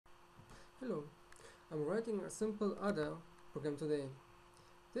Hello, I'm writing a simple other program today.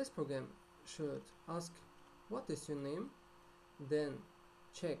 This program should ask what is your name, then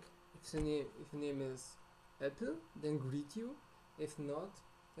check if the name is Apple, then greet you. If not,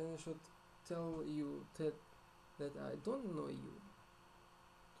 then I should tell you that I don't know you.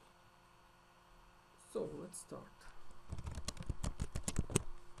 So let's start.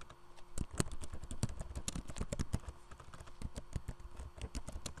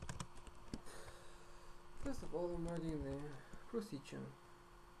 First of all, I'm writing the procedure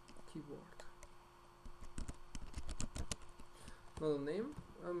keyword. Now the name,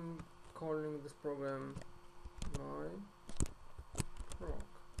 I'm calling this program my prog.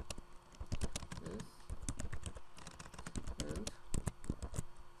 Yes, and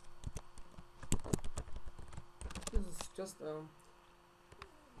this is just a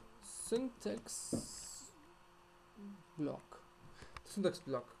syntax block. Syntax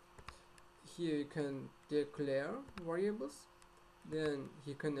block. Here you can declare variables, then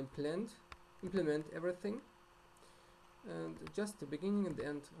you can implement everything, and just the beginning and the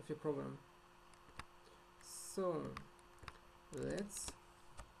end of your program. So let's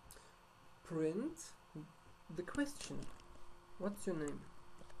print the question. What's your name?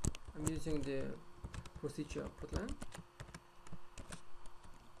 I'm using the procedure output line.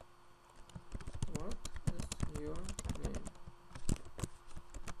 What is your name?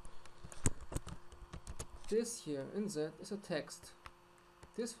 This here in that is a text.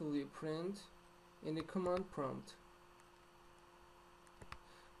 This will be print in the command prompt.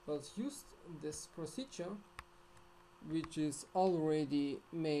 Let's use this procedure, which is already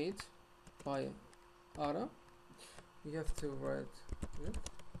made by Ada. We have to write with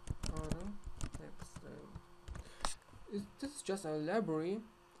Ada text. This is just a library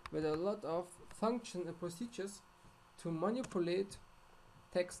with a lot of functions and procedures to manipulate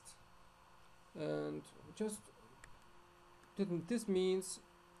text, and just this means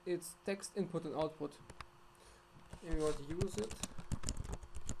it's text input and output, and we want to use it.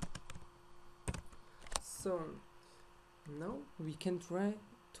 So now we can try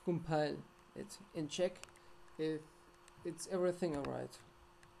to compile it and check if it's everything alright.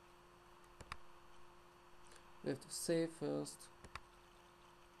 We have to save first.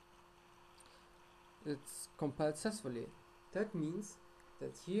 It's compiled successfully. That means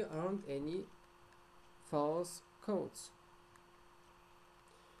that here aren't any false codes.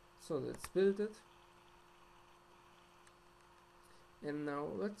 So let's build it, and now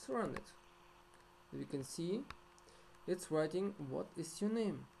let's run it. You can see it's writing what is your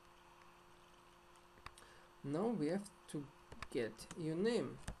name. Now we have to get your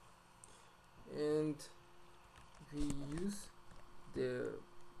name, and we use the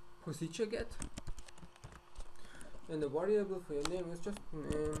procedure get, and the variable for your name is just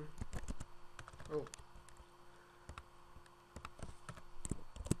name.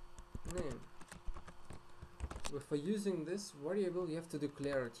 Name. But for using this variable, you have to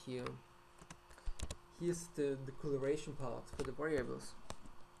declare it here. Here's the declaration part for the variables.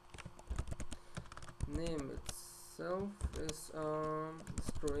 Name itself is a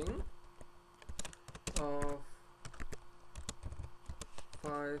string of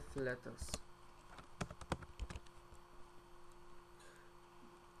 5 letters.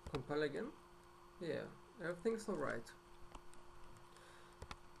 Compile again. Yeah, everything's alright.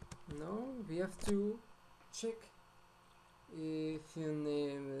 Now we have to check if your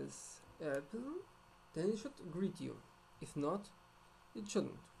name is Apple, then it should greet you. If not, it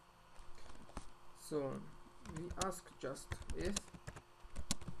shouldn't. So we ask just if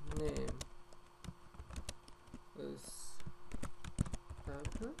name is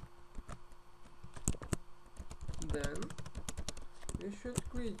Apple, then we should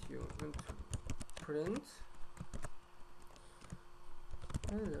greet you, and print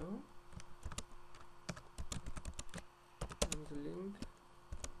hello and link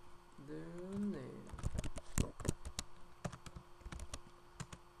the name.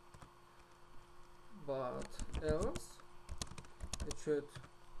 But else it should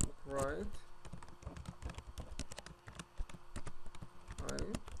write I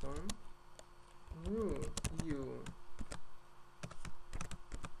don't know you.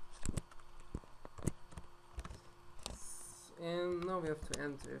 And now we have to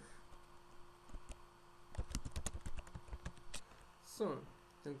end if. So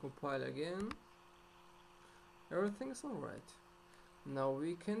then compile again. Everything is alright. Now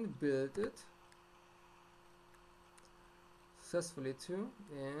we can build it successfully too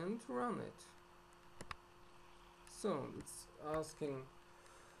and run it. So it's asking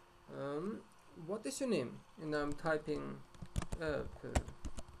what is your name, and I'm typing Apple.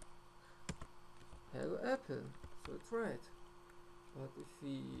 hello apple, so it's right. But if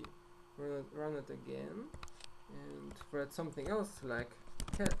we run it again and write something else like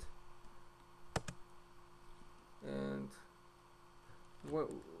cat, and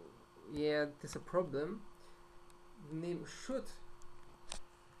yeah, there's a problem. The name should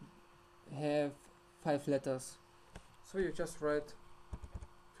have 5 letters, so you just write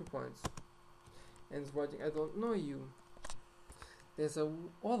 2 points and it's writing I don't know you. There's a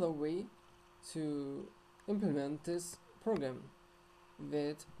other way to implement this program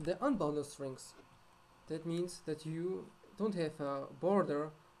with the unbounded strings. That means that you don't have a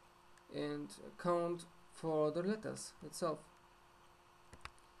border and count for the letters itself.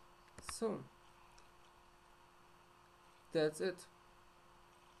 So that's it.